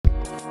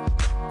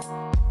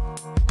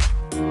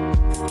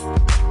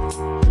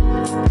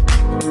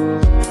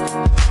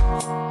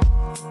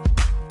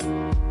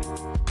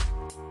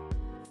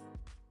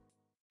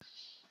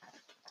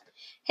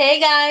Hey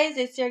guys,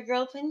 it's your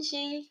girl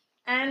Punchi.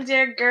 And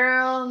your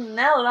girl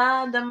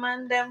Nella, the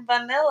Mandem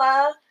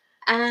Vanilla.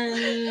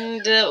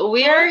 And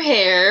we are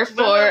here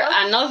for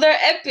another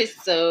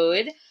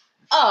episode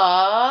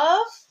of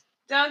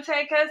Don't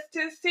Take Us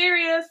Too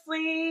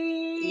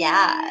Seriously.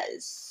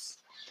 Yes.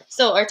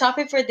 So our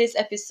topic for this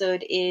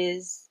episode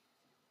is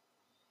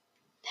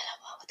Nella,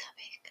 what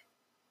topic?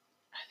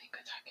 I think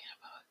we're talking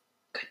about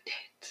good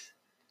dates.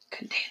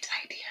 Good date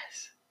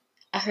ideas.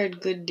 I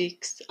heard good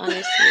dicks,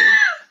 honestly.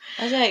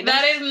 I was like,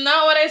 that is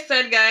not what I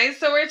said, guys.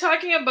 So we're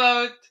talking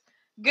about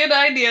good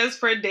ideas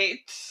for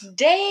dates.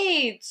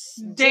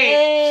 Dates.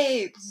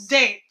 Dates.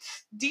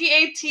 Dates.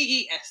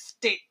 Dates.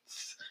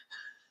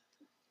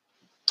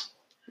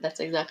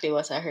 That's exactly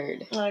what I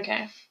heard.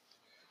 Okay.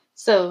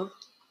 So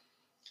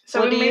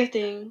what do you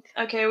think?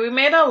 Okay, we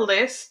made a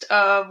list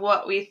of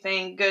what we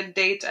think good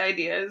date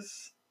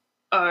ideas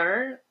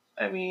are.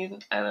 I mean,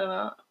 I don't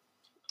know.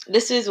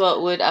 This is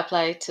what would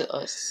apply to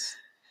us.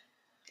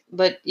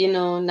 But,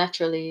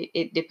 naturally,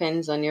 it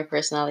depends on your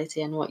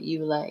personality and what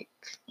you like.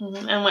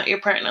 Mm-hmm. And what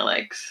your partner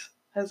likes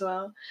as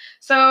well.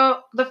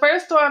 So the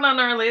first one on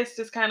our list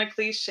is kind of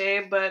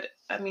cliche, but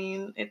I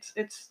mean, it's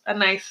a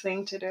nice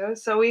thing to do.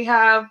 So we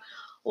have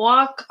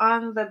walk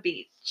on the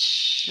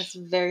beach. That's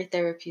very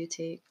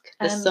therapeutic.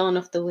 The sound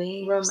of the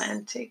waves.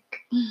 Romantic.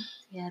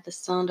 Yeah, the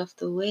sound of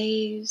the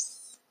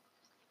waves.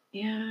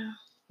 Yeah.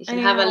 You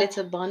can have a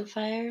little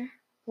bonfire.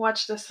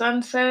 Watch the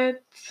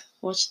sunset.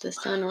 Watch the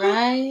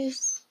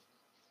sunrise.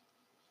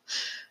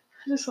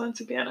 I just want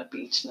to be on a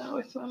beach now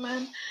with my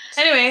man.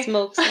 Anyway.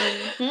 Smoke some...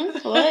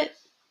 What?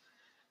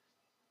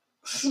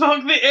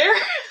 Smoke the air.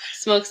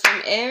 Smoke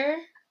some air.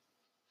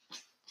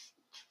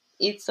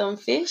 Eat some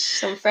fish,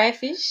 some fried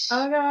fish.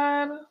 Oh,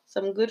 God.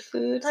 Some good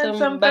food. And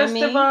some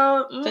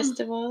festival.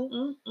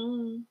 Festival.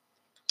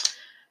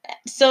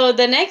 So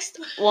the next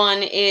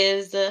one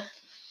is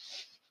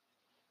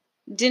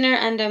dinner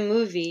and a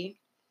movie.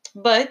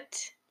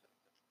 But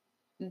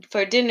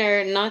for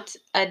dinner, not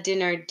a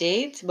dinner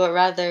date, but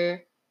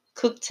rather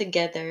cook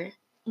together.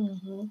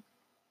 Mm-hmm.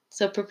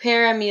 So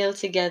prepare a meal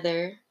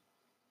together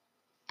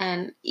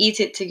and eat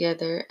it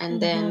together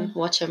and then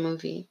watch a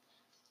movie.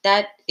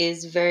 That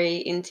is very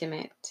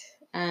intimate.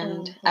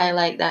 And I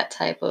like that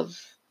type of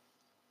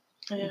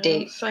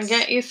date. So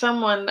get you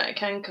someone that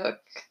can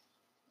cook.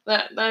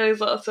 That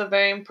is also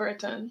very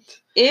important.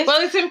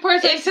 It's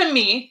important to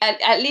me.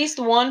 At least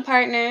one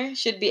partner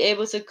should be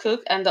able to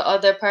cook and the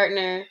other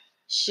partner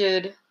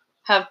should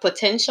have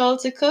potential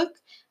to cook.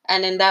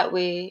 And in that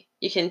way,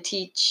 you can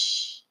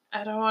teach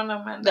I don't want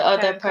a man the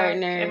other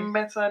partner. I'm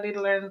better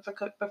to learn to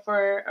cook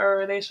before our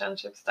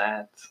relationship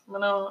starts.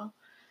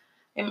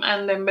 Him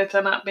and them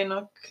better not be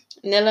nook.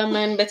 Nella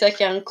man better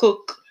can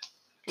cook.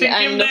 Think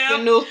him they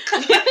have nook.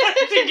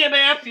 Think they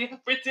have your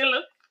pretty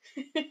look.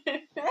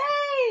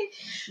 Hey,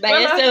 buy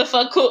yourself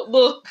a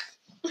cookbook.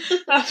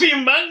 I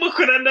feel bank book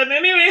could have done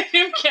anyway if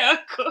him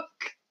can't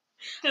cook.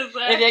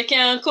 If you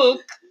can't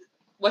cook,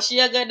 what she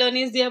got done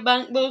is your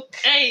bank book.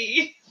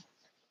 Hey.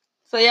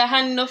 So your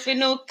hand nothing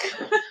nook.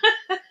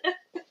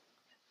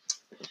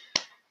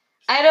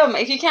 I don't.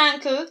 If you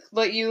can't cook,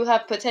 but you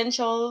have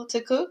potential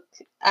to cook,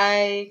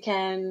 we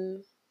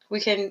can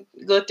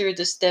go through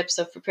the steps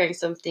of preparing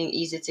something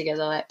easy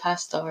together, like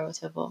pasta or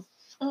whatever.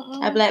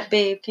 I'd be like,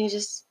 babe, can you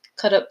just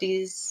cut up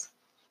these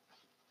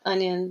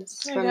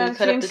onions for me?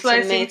 Cut up the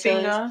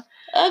tomatoes.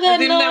 Oh God,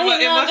 no,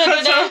 he's not gonna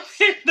do that.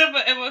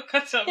 Never ever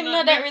cut up. He's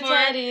not that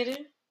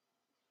retarded.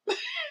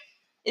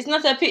 It's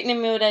not a picnic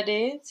meal that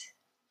did.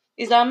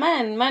 It's a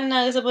man. Man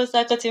not supposed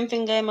to cut him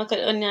finger and cut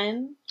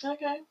onion.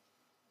 Okay,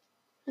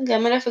 I'm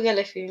gonna forget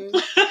the film.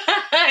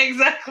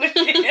 Exactly.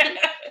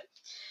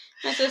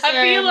 I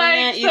feel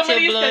like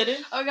somebody said,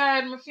 oh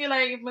God, I feel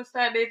like if I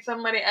start dating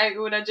somebody, I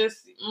would have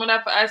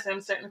asked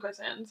them certain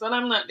questions. But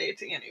I'm not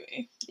dating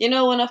anyway. You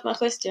know, one of my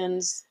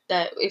questions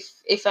that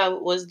if I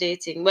was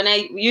dating,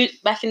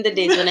 back in the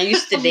days when I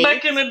used to date.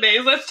 Back in the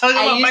days, let's talk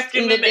about back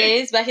in the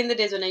days. Back in the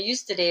days when I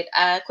used to date,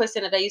 a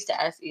question that I used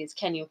to ask is,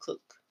 can you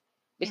cook?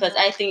 Because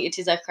I think it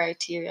is a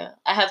criteria.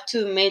 I have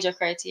two major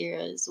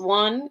criterias.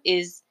 One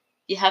is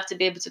you have to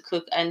be able to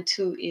cook, and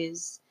two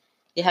is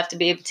you have to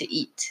be able to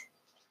eat.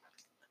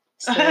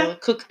 So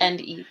cook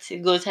and eat.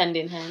 It goes hand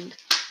in hand.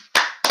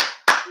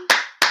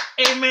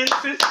 Amen,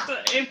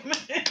 sister.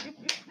 Amen.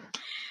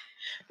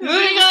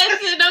 Moving on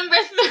to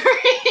number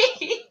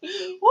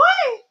 3.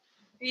 Why?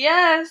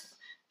 Yes.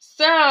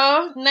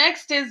 So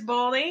next is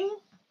bowling.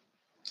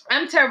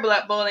 I'm terrible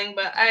at bowling,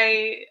 but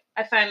I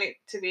find it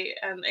to be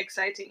an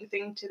exciting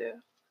thing to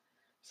do.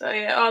 So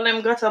yeah, all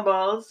them gutter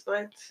balls,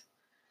 but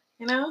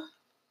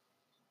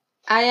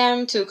I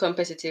am too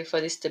competitive for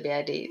this to be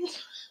a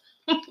date.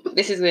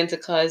 This is going to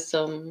cause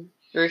some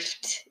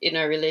rift in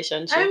our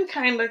relationship. I'm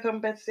kind of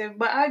competitive,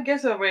 but I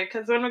get over it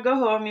because when we go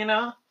home,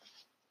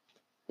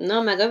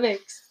 No, I go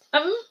vex.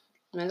 I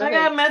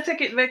got my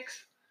ticket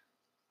vex.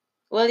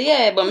 Well,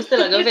 yeah, but I'm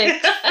still a go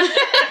vex.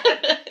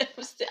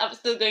 I'm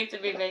still going to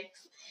be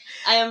vexed.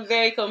 I am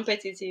very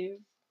competitive.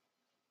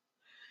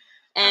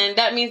 And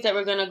that means that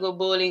we're going to go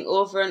bowling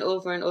over and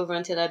over and over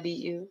until I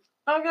beat you.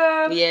 Oh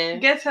God. Yeah.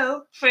 Get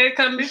help for your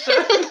condition.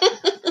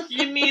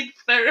 You need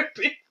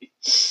therapy.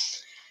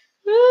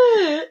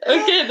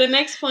 Okay, the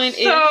next point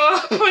is... So,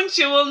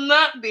 Punchy will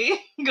not be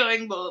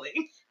going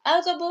bowling.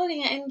 I'll go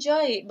bowling. I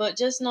enjoy it, but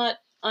just not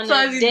on So,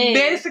 a as you day.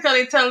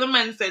 basically tell the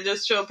man, say,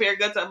 just show up here,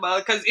 get a ball.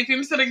 Because if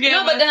him to the game,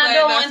 No, but then I slide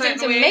don't that want him certain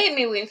to way- make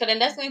me win, because then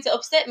that's going to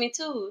upset me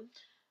too.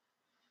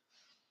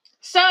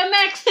 So,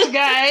 next,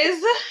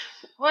 guys,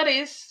 what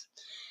is?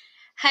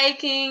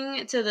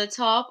 Hiking to the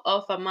top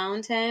of a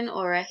mountain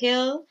or a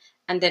hill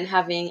and then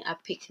having a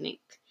picnic.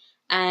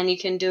 And you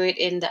can do it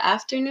in the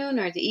afternoon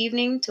or the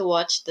evening to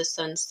watch the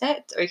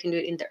sunset, or you can do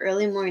it in the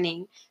early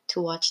morning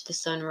to watch the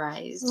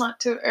sunrise. Not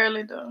too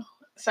early, though.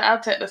 So, I'll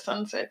take the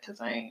sunset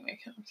because I ain't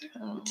making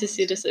To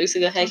see the sun, so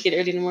go hiking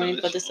early in the morning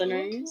for the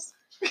sunrise.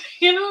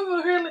 You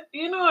know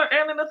how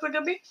early that's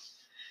gonna be?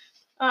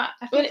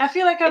 I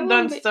feel like it I've done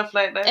won't be- stuff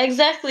like that.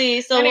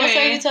 Exactly. So what are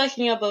Anyway. you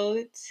talking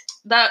about?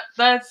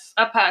 That's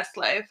a past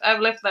life. I've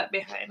left that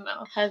behind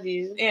now. Have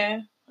you?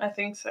 Yeah, I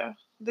think so.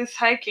 This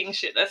hiking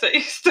shit that's I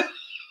used to.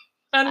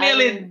 I'm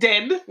nearly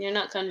dead. You're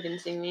not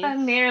convincing me. I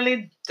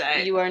nearly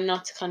died. You are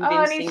not Oh, I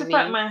convincing need to me.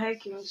 pack my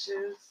hiking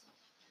shoes.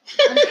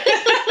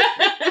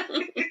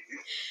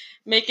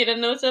 Making a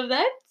note of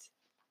that.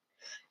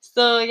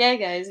 So yeah,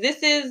 guys,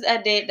 this is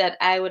a date that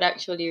I would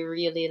actually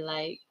really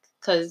like,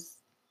 because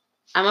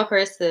I'm a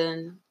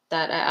person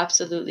that I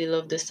absolutely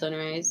love the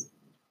sunrise,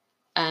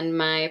 and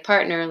my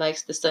partner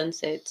likes the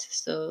sunset.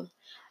 So,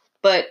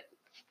 but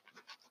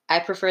I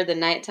prefer the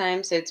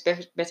nighttime, so it's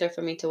better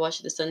for me to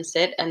watch the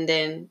sunset and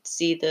then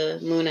see the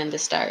moon and the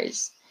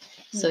stars.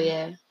 So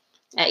yeah,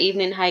 an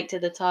evening hike to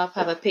the top,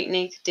 have a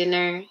picnic,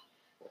 dinner,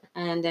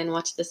 and then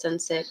watch the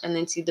sunset and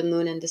then see the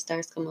moon and the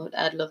stars come out.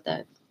 I'd love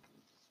that.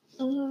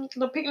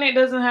 The picnic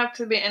doesn't have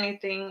to be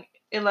anything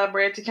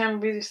elaborate. It can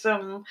be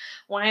some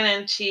wine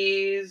and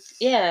cheese.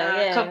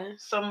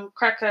 Some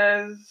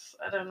crackers.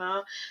 I don't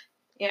know.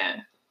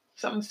 Yeah,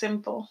 something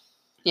simple.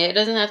 Yeah, it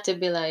doesn't have to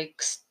be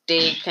like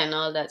steak and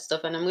all that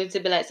stuff. And I'm going to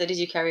be like, so did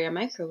you carry a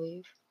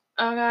microwave?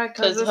 Oh God,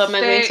 because how am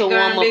I going to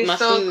warm up my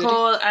so food?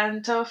 Cold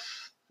and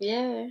tough.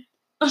 Yeah.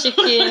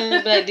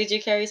 Chicken, but did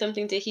you carry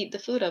something to heat the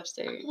food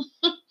upstairs?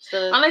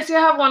 So unless you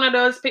have one of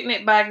those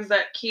picnic bags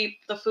that keep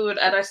the food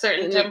at a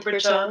certain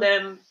temperature,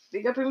 then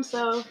big up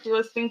himself. He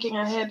was thinking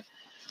ahead.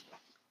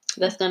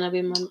 That's gonna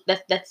be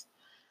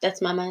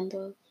that's my man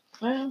though.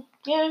 Well,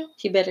 yeah.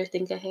 He better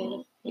think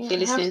ahead. If you're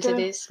listening to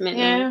this,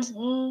 midnight.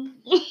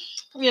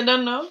 You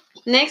don't know.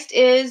 Next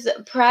is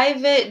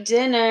private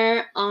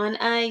dinner on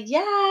a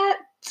yacht.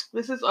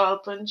 This is all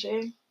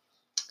Punchy.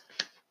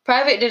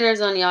 Private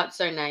dinners on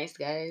yachts are nice,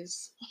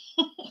 guys.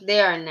 They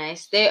are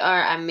nice. They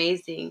are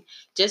amazing.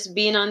 Just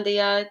being on the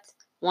yacht,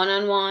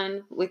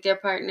 one-on-one with your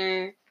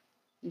partner,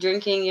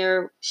 drinking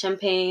your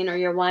champagne or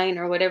your wine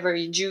or whatever,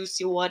 your juice,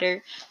 your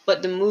water.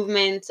 But the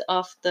movement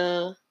of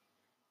the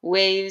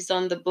waves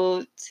on the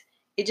boat,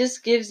 it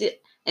just gives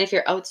it. And if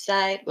you're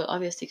outside, well,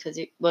 obviously, because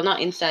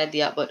not inside the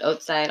yacht, but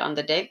outside on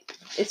the deck,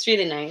 it's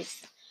really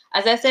nice.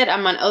 As I said,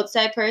 I'm an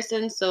outside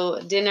person,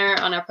 so dinner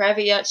on a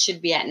private yacht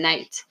should be at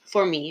night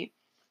for me,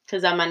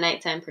 because I'm a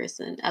nighttime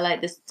person. I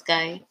like the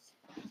sky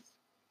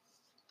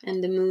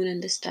and the moon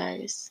and the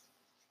stars.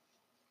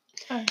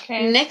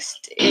 Okay.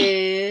 Next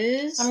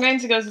is... I'm going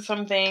to go to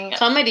something.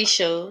 Comedy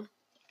show.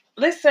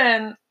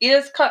 Listen, you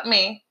just cut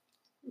me.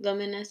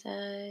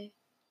 Gomenasai.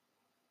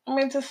 I'm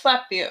going to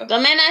slap you.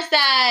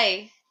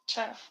 Gomenasai.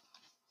 Cha.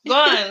 Go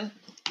on.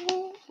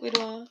 With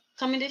what?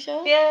 Comedy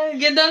show? Yeah,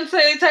 you done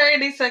say it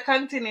already, so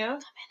continue.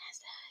 Gomenasai.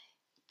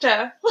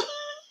 Cha.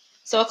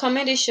 So a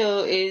comedy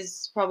show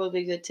is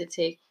probably good to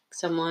take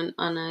someone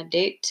on a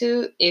date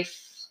to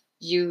if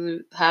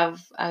you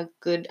have a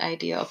good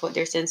idea of what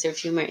their sense of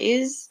humor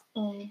is.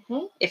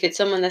 Mm-hmm. If it's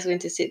someone that's going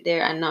to sit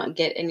there and not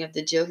get any of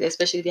the jokes,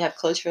 especially if you have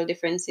cultural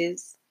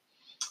differences,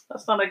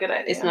 that's not a good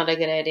idea. It's not a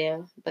good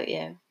idea, but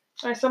yeah.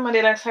 Or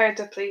somebody that's hard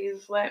to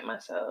please, like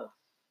myself.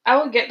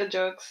 I would get the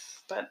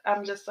jokes, but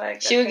I'm just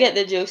like... She would get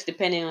the jokes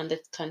depending on the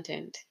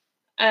content.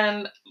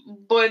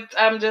 But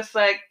I'm just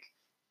like,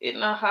 it's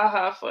not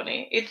haha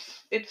funny.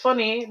 It's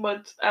funny,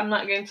 but I'm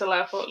not going to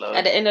laugh out loud.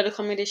 At the end of the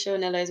comedy show,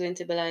 Nella is going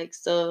to be like,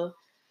 so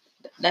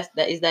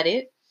is that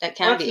it? That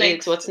can't What's be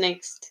next? it. What's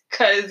next?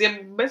 Because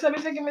you better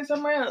be taking me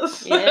somewhere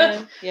else.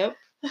 Yeah, yep.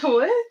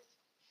 What?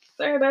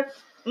 Sorry,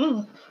 that's...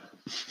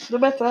 the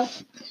better.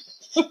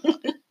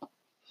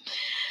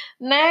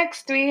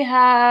 Next, we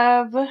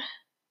have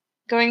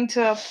going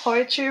to a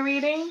poetry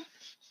reading.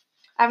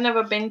 I've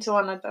never been to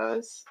one of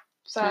those.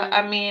 So,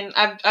 I mean,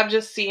 I've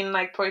just seen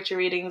like poetry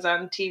readings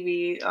on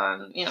TV,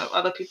 on,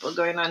 other people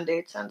going on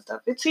dates and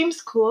stuff. It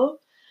seems cool,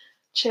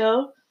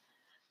 chill.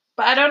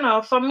 But I don't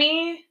know. For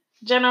me,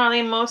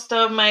 generally, most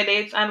of my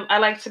dates, I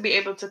like to be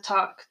able to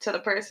talk to the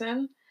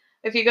person.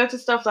 If you go to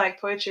stuff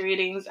like poetry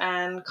readings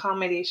and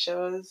comedy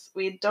shows,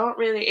 we don't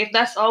really, if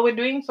that's all we're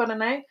doing for the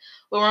night,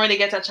 we won't really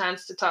get a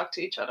chance to talk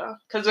to each other.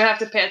 Because we have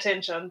to pay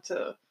attention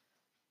to,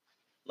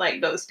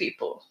 like, those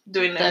people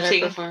doing their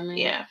thing. Performing.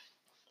 Yeah.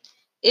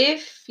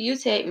 If you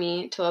take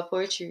me to a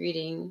poetry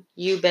reading,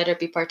 you better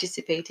be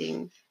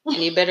participating and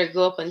you better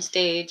go up on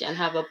stage and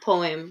have a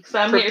poem So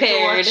I'm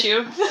prepared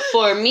here to watch you.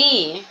 for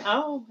me.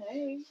 Oh,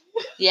 hey.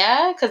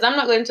 Yeah, because I'm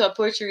not going to a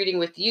poetry reading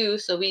with you,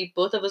 so we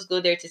both of us go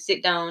there to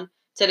sit down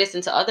to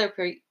listen to other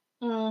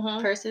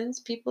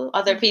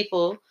other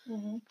people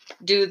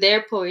do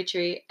their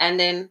poetry, and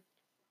then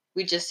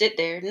we just sit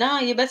there. No,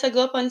 you better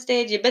go up on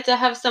stage. You better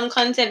have some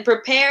content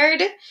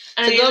prepared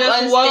And to you go up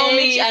just on wow stage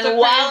me, and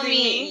wow surprising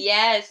me.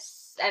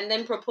 Yes, and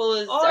then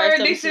propose or Or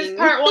something. this is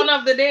part 1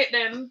 of the date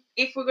then.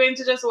 If we're going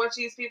to just watch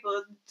these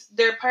people,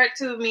 their part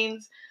 2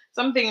 means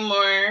something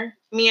more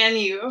me and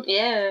you.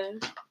 Yeah.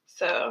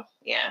 So,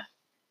 yeah.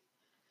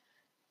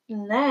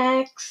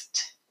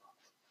 Next.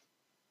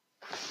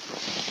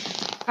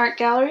 Art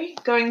gallery.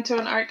 Going to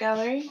an art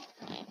gallery.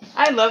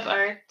 I love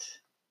art.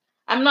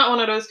 I'm not one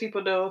of those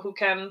people though who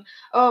can,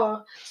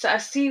 so I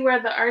see where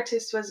the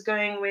artist was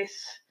going with,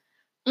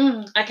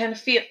 I can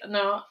feel,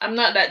 no, I'm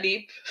not that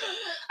deep.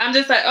 I'm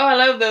just like, I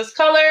love those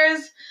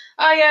colors.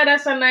 Oh yeah,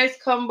 that's a nice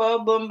combo,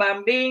 boom,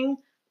 bam, bing.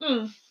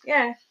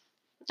 Yeah.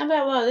 I'm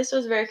like, wow, this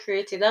was very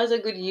creative. That was a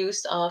good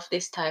use of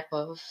this type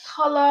of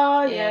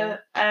color, yeah.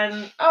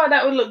 And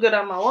that would look good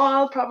on my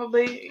wall,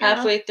 probably.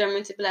 Halfway through, I'm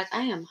going to be like,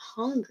 I am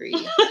hungry.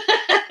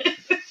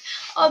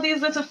 All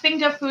these little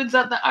finger foods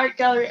at the art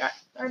gallery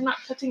are not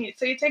cutting it.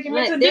 So you're taking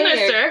me Like, to dinner,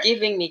 sir?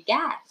 Giving me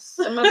gas.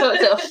 I'm about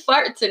to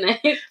fart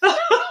tonight.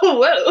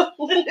 Whoa.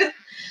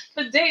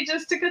 The day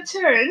just took a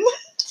turn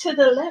to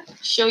the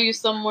left. Show you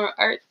some more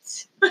art.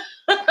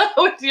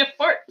 With your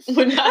farts.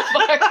 With my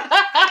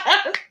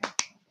farts.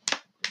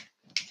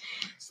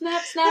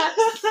 Snap,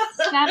 snaps.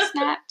 Snap,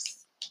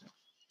 snaps.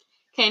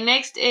 Okay,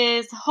 next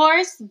is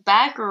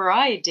horseback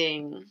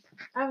riding.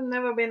 I've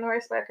never been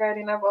horseback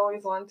riding. I've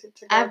always wanted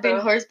to go. I've been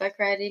horseback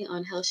riding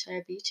on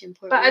Hillshire Beach in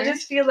Port But Blair. I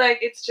just feel like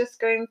it's just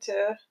going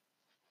to,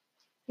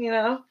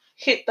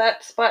 hit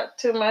that spot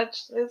too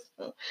much.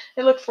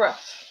 It looks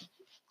rough.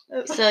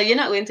 So you're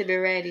not going to be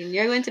riding.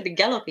 You're going to be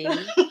galloping.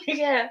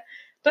 Yeah.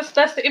 That's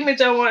the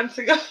image I want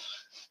to go.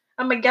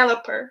 I'm a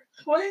galloper.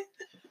 What?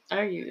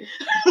 Are you?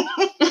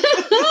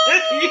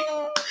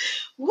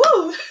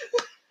 Woo!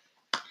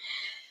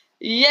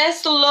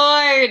 Yes,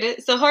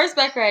 Lord. So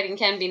horseback riding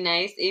can be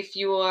nice if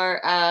you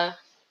are a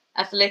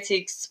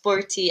athletic,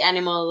 sporty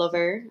animal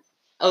lover.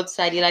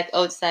 Outside, you like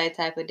outside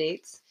type of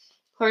dates.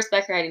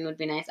 Horseback riding would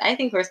be nice. I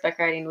think horseback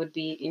riding would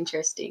be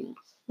interesting.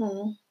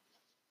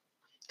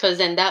 Because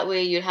then that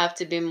way you'd have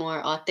to be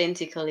more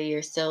authentically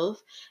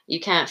yourself. You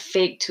can't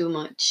fake too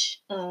much.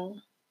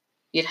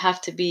 You'd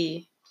have to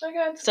be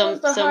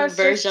some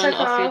version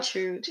of your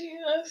truth.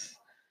 Jesus.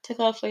 Take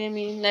off, what you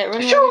mean? Like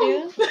run over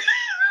you?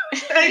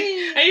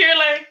 And you're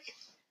like...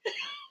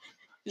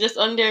 Just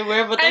under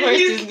wherever the horse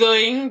is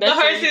going. The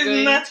horse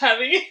is not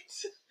having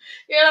it.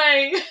 You're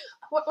like...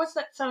 What's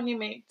that sound you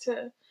made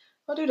to...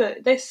 What do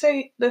they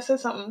say? They say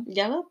something.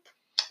 Gallop?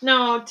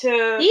 No, to...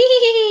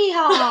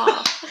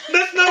 Yee-haw!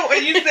 That's not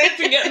what you say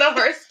to get the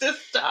horse to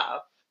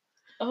stop.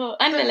 Oh,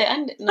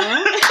 andale,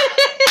 no.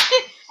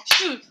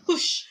 Shoot,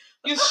 whoosh,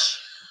 yush.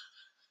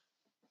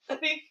 I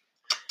think...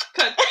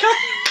 Cut.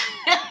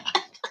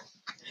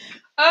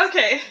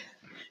 Okay.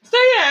 So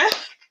yeah.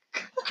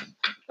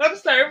 I'm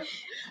sorry.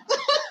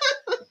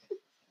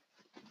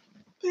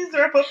 Please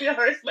wrap up your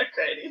horseback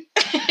riding.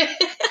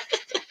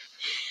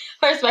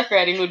 Horseback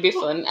riding would be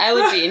fun. I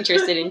would be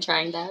interested in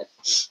trying that.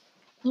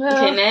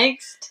 Okay,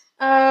 next.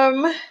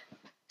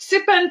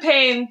 Sip and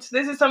paint.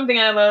 This is something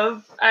I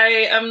love.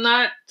 I am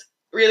not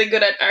really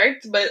good at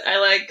art, but I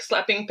like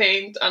slapping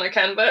paint on a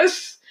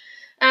canvas.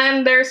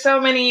 And there are so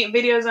many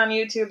videos on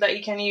YouTube that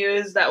you can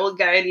use that will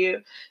guide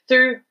you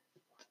through...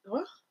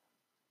 What?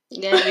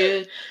 Guide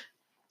you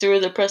through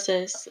the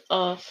process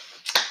of...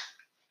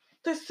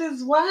 This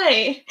is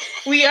why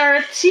we are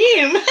a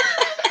team.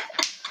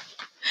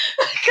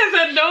 Because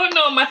I don't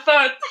know, my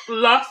thought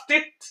lost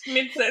it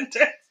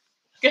mid-sentence.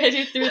 Guide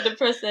you through the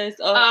process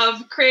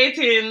of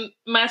creating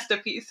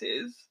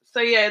masterpieces.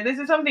 So yeah, this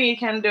is something you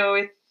can do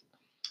with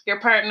your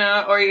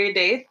partner or your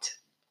date.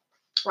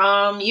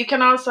 You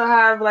can also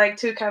have like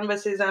 2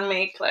 canvases and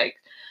make like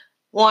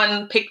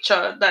one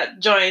picture that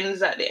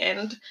joins at the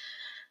end.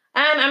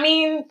 And I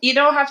mean, you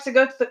don't have to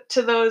go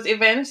to those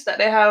events that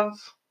they have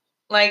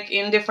like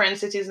in different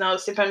cities now,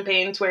 Sip and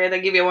Paint, where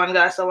they give you 1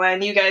 glass of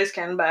wine. You guys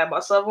can buy a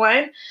bottle of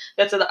wine,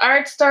 go to the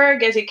art store,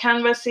 get your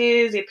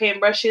canvases, your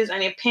paintbrushes,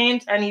 and your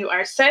paint, and you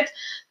are set.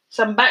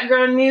 Some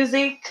background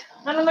music,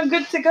 and then I'm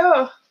good to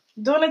go.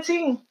 Doing a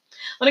thing.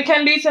 When you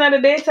can do it in the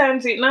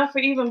daytime, so it not for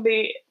even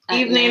be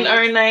evening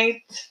or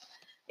night.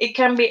 It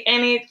can be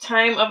any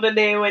time of the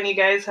day when you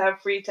guys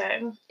have free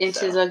time.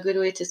 It is a good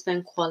way to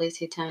spend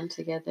quality time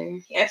together.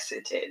 Yes,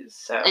 it is.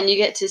 So. And you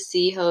get to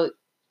see how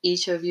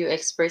each of you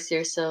express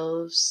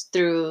yourselves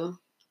through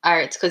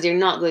art, because you're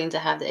not going to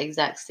have the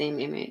exact same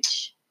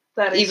image.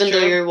 That is Even true.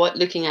 though you're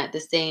looking at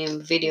the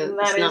same video,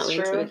 it's not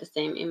going to be the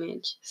same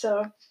image.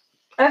 So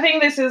I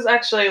think this is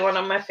actually one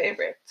of my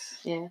favorites.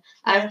 Yeah.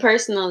 I've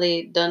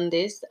personally done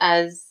this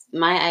as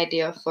my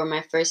idea for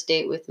my first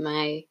date with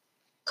my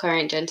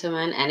current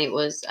gentleman, and it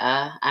was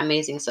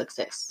amazing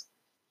success.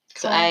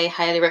 So Cool. I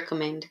highly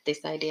recommend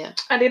this idea.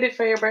 I did it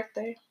for your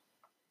birthday.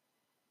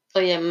 Oh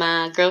yeah,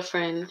 my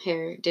girlfriend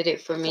here did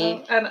it for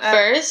me Oh, and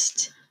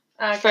first.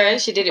 okay.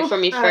 First, she did it for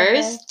me Okay.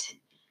 first.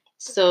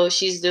 So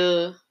she's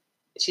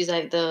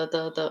like the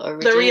The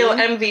original. real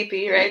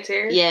MVP right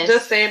here. Yes.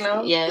 Just say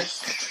no.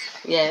 Yes.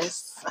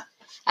 Yes.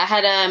 I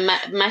had a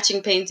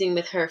matching painting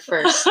with her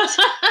first.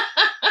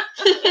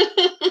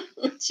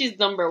 She's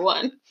number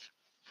one.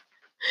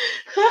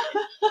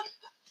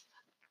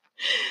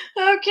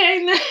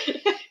 Okay.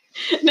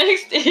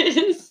 Next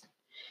is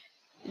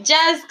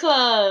jazz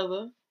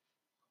club.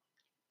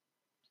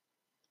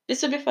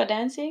 This would be for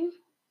dancing.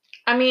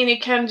 I mean,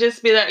 it can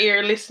just be that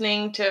you're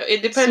listening to.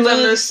 It depends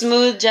on the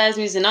smooth jazz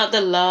music, not the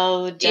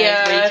loud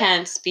jazz where you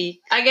can't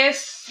speak. I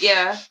guess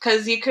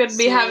because you could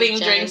be Smooth having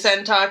jazz. drinks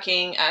and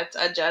talking at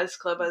a jazz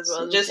club as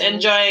well, Smooth just jazz.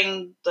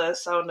 enjoying the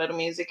sound of the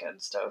music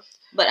and stuff.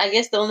 But I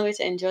guess the only way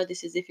to enjoy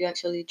this is if you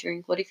actually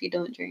drink. What if you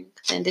don't drink?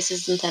 Then this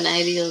isn't an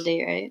ideal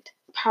day, right?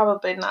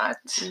 Probably not.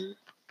 Mm.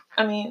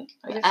 I mean,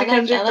 I guess I you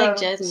can drink like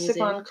jazz sip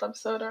music. on club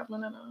soda.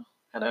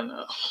 I don't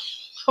know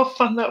how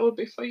fun that would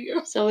be for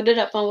you. So we do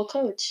that one with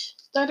Coach.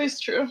 That is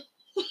true.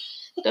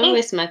 Don't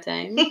waste my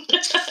time.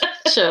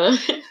 Sure.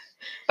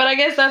 But I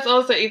guess that's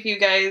also if you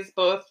guys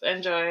both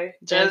enjoy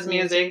jazz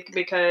music,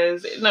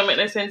 because it don't make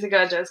no sense to go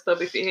to a jazz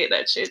club if you hate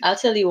that shit. I'll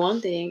tell you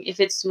one thing. If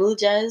it's smooth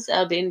jazz,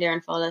 I'll be in there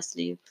and fall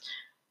asleep.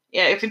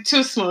 Yeah, if it's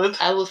too smooth.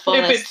 I will fall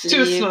asleep. If it's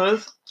too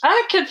smooth.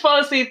 I can fall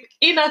asleep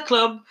in a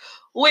club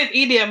with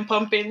EDM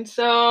pumping.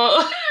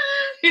 So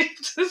if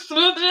it's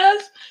smooth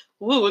jazz,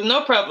 woo,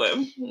 no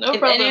problem. No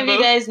problem. If any of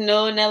you guys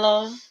know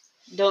Nella,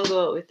 don't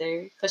go out with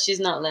her because she's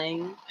not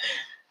lying.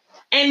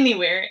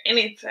 Anywhere,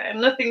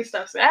 anytime, nothing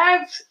stops me.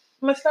 I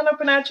stand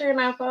up in a chair and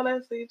I fall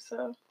asleep.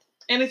 So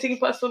anything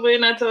possible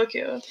in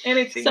Tokyo.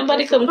 Anything.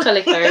 Somebody possible. come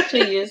collect her,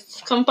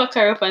 please. Come pack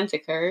her up and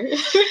take her.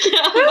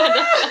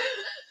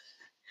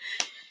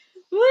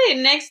 Wait,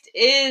 next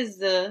is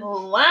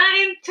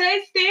wine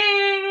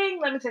tasting.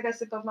 Let me take a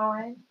sip of my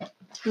wine.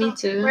 Me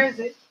too. Where is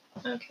it?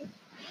 Okay.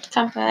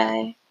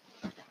 Kampai.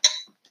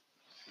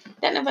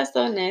 That never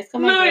so nice.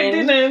 Come no, again.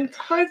 it didn't.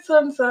 Hard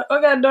sunset. Oh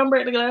God, don't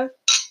break the glass.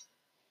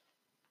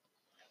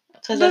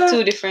 Because they're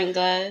two different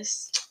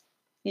glass.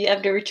 You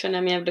have the rich one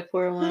and me have the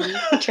poor one.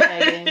 Try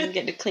again.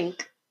 Get the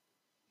clink.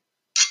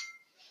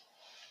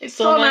 It's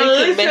so a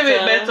little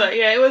bit better.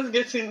 Yeah, it was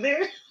getting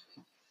there.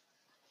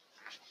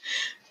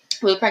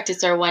 We'll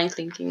practice our wine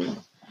clinking.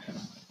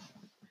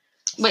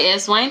 But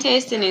yes, wine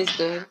tasting is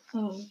good.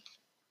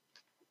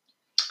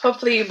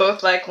 Hopefully you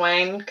both like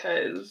wine,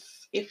 because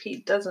if he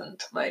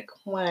doesn't like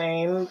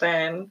wine,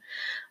 then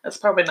that's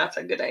probably not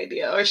a good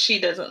idea. Or she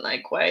doesn't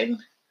like wine.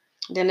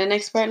 Then the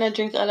next partner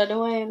drinks all of the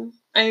wine.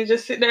 And you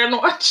just sit there and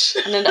watch.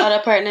 And then the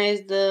other partner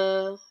is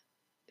the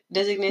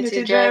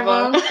designated driver.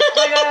 Oh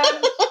my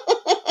God.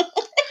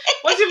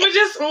 What if we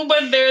just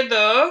Uber there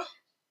though?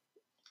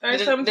 Or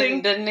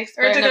something? The next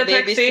partner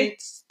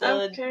babysits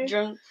the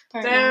drunk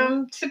partner.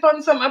 Damn, sip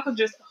on some apple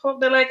juice. Hope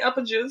they like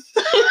apple juice.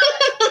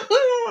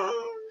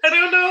 I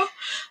don't know.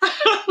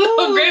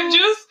 Grape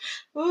juice?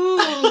 Ooh,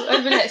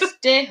 I'd be like,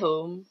 stay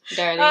home,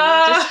 darling.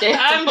 Just stay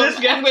home. I'm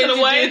just going to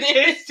the wine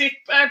tasting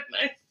by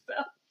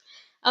myself.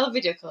 I'll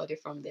video call you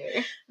from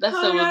there. That's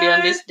how we'll be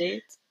on this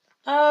date.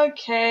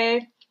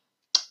 Okay.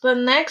 The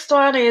next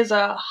one is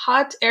a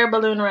hot air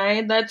balloon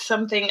ride. That's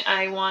something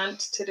I want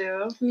to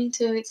do. Me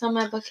too. It's on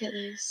my bucket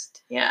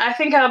list. Yeah, I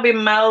think I'll be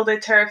mildly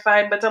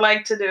terrified, but I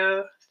like to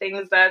do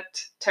things that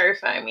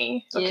terrify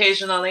me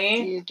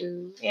occasionally. You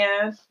do.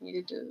 Yeah.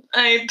 You do.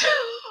 I do.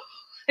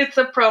 It's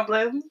a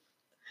problem.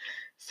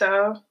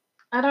 So,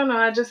 I don't know.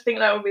 I just think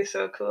that would be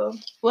so cool.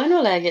 When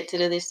will I get to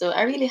do this, though?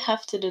 I really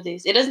have to do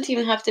this. It doesn't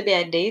even have to be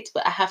a date,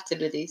 but I have to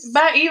do this.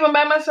 Even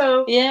by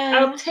myself. Yeah.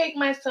 I'll take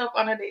myself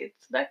on a date.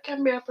 That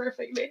can be a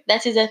perfect date.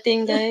 That is a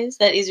thing, guys.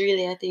 That is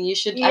really a thing. You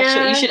should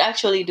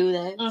actually do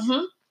that.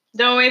 Mm-hmm.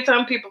 Don't wait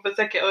on people to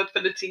take you out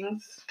for the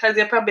things, because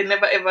you're probably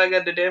never ever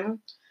gonna do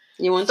them.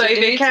 You want so to do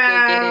if you it, can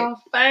go get it.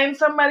 Find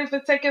somebody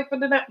to take you for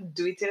dinner,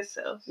 do it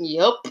yourself.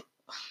 Yup.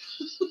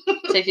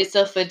 Take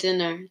yourself for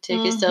dinner.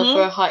 Take yourself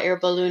for a hot air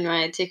balloon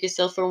ride. Take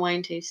yourself for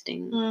wine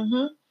tasting.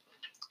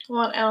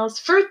 What else?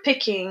 Fruit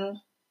picking.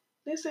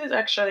 This is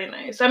actually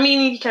nice. I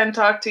mean, you can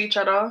talk to each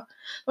other.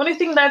 The only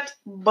thing that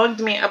bugged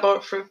me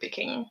about fruit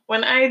picking,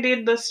 when I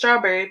did the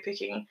strawberry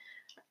picking,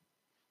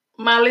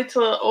 my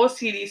little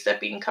OCD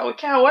stepped in, because we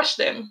can't wash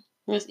them.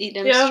 Just eat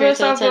them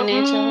straight out of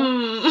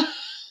nature.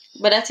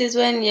 But that is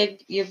when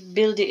you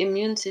build the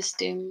immune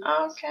system.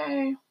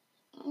 Okay.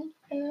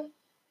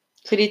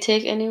 Could you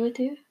take any with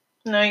you?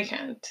 No, you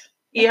can't.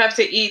 You have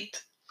to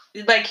eat.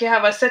 Like, you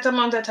have a set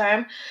amount of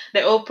time.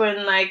 They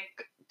open,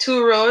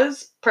 2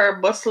 rows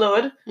per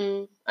busload.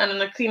 And then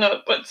they clean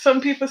up. But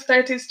some people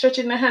started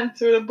stretching their hand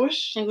through the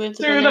bush. And going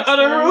to through the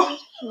other row.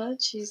 Lord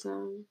Jesus.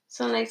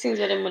 Sound like things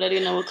that they would do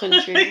in our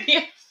country.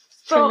 Yes.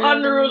 So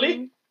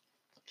unruly.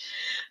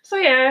 So,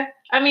 yeah.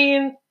 I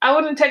mean, I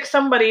wouldn't take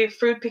somebody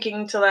fruit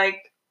picking to,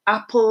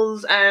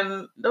 apples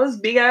and those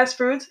big ass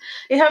fruits.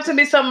 It have to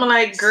be something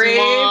like grapes.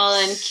 Small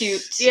and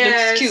cute.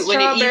 Yeah, looks cute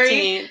when you're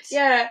eating it.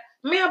 Yeah,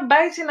 Me a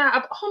biting an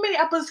apple. How many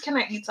apples can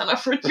I eat on a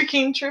fruit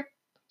picking trip?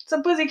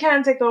 Suppose you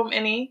can't take home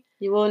any.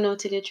 You won't know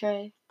till you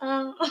try.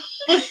 That's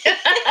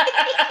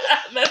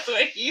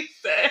what he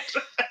said.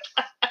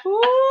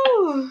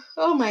 Ooh,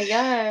 oh my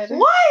god.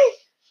 Why?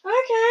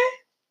 Okay.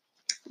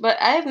 But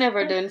I've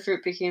never done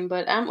fruit picking,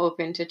 but I'm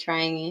open to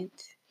trying it.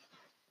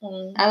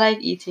 I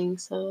like eating,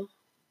 so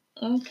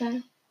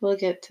Okay. we'll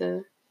get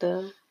to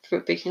the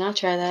fruit picking. I'll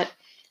try that.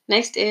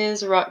 Next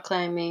is rock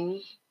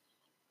climbing.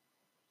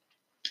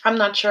 I'm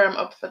not sure I'm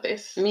up for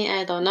this. Me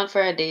either. Not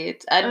for a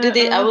date. I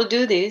will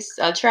do this.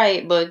 I'll try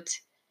it, but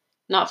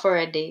not for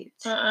a date.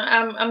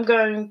 I'm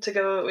going to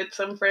go with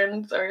some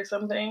friends or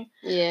something.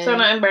 Yeah. So I'm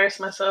not embarrass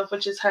myself,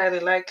 which is highly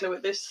likely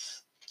with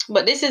this.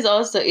 But this is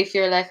also if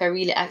you're like a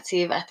really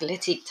active,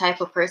 athletic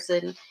type of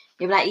person.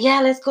 You're like,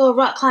 yeah, let's go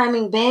rock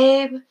climbing,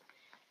 babe.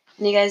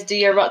 And you guys do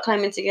your rock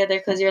climbing together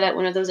because you're like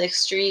one of those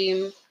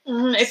extreme.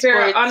 If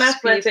you're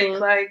unathletic, people,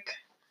 like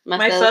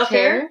myself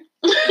here.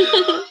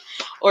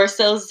 Or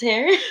sells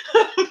hair.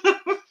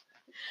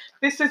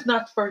 This is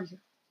not for you.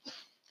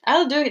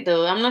 I'll do it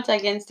though. I'm not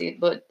against it,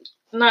 but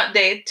not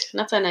date.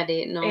 Not on a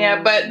date, no.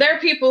 Yeah, but there are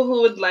people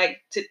who would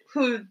like to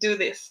who do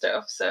this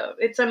stuff, so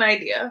it's an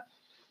idea.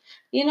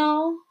 You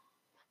know,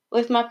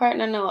 with my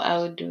partner, no, I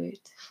would do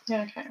it.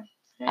 Okay.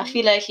 I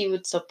feel like he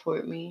would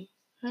support me.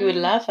 He would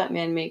laugh at me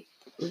and make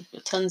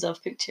tons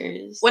of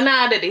pictures. When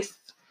I did this,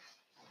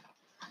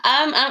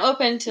 I'm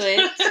open to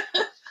it.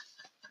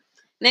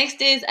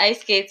 Next is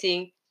ice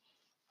skating.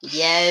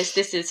 Yes,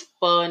 this is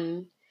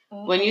fun.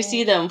 When you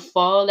see them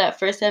fall that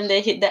first time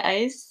they hit the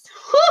ice.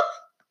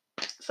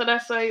 So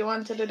that's why you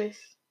want to do this?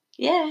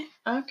 Yeah.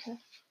 Okay.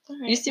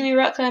 Right. You see me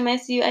rock climb, I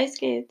see you ice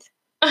skate.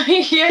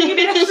 Yeah, you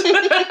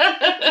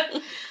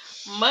did.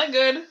 My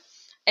good.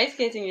 Ice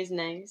skating is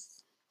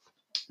nice.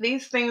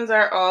 These things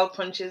are all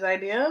Punch's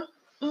idea.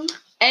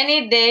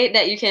 Any day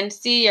that you can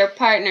see your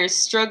partner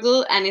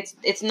struggle and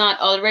it's not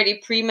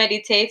already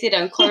premeditated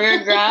and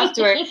choreographed,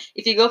 where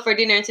if you go for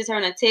dinner and sit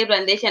around a table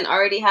and they can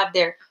already have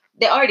they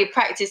already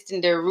practiced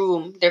in their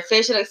room, their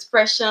facial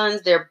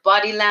expressions, their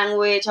body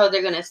language, how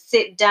they're going to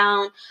sit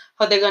down,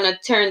 how they're going to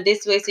turn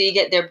this way so you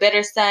get their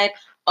better side.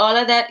 All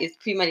of that is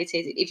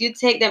premeditated. If you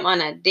take them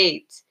on a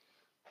date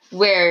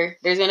where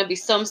there's going to be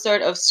some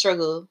sort of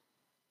struggle,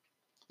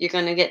 you're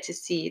going to get to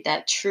see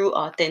that true,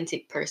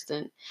 authentic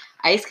person.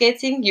 Ice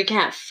skating, you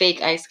can't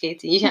fake ice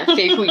skating. You can't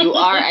fake who you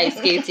are ice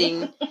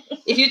skating.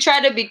 If you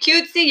try to be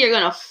cutesy, you're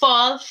going to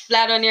fall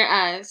flat on your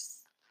ass.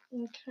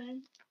 Okay.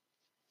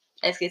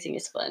 Ice skating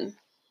is fun.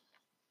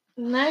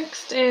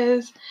 Next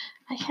is,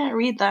 I can't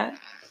read that.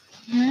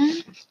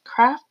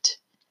 Craft?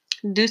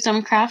 Do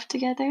some craft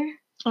together.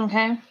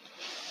 Okay.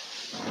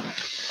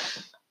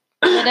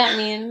 What does that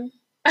mean?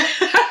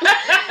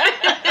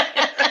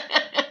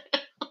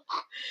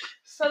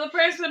 So the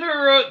person who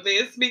wrote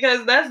this,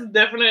 because that's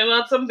definitely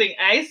not something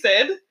I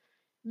said,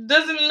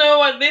 doesn't know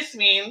what this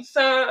means.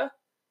 So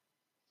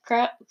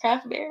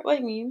craft beer? What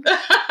do you mean?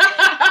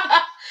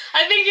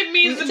 I think it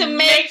means to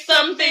make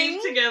something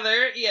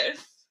together. Yes.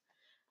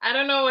 I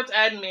don't know what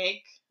I'd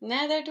make.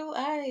 Neither do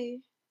I.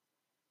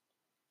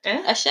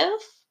 Eh? A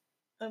shelf?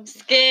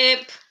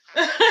 Skip.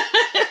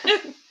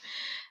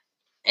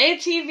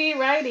 ATV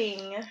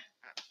riding.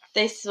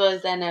 This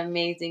was an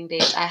amazing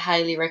date. I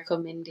highly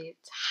recommend it.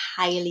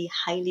 Highly,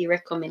 highly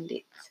recommend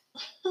it.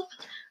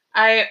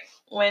 I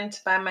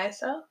went by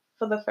myself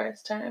for the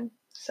first time.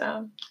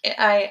 So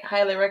I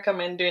highly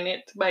recommend doing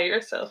it by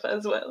yourself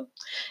as well.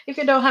 If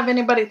you don't have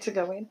anybody to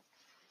go with.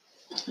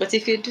 But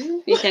if you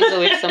do, you can go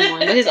with someone.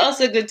 But it's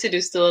also good to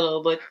do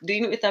solo. But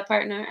doing it with a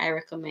partner, I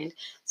recommend.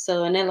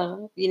 So,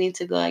 Nella, you need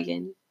to go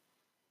again.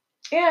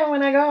 Yeah,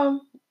 when I go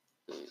home.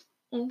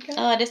 Okay.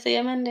 Oh, they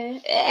say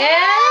Monday.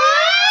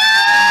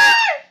 Yeah.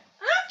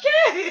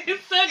 Okay.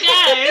 So,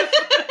 guys,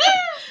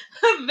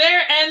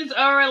 there ends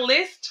our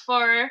list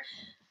for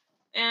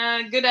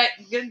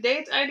good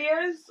date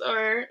ideas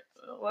or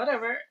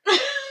whatever.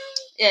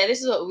 Yeah,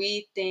 this is what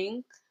we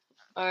think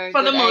are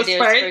for good the most ideas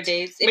part, for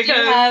dates. If you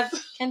have,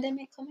 can they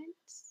make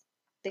comments?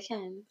 They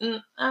can.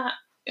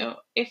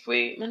 If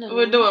we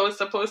will do what we're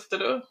supposed to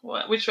do,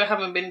 which we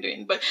haven't been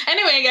doing. But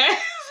anyway, guys.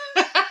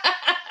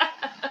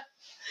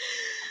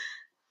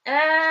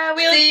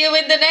 We'll see you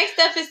in the next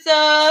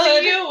episode.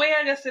 See you. Where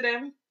are you see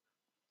them?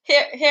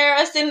 Hear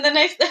us in the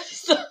next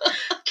episode.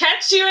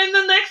 Catch you in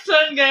the next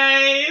one,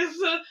 guys.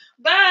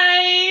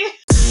 Bye.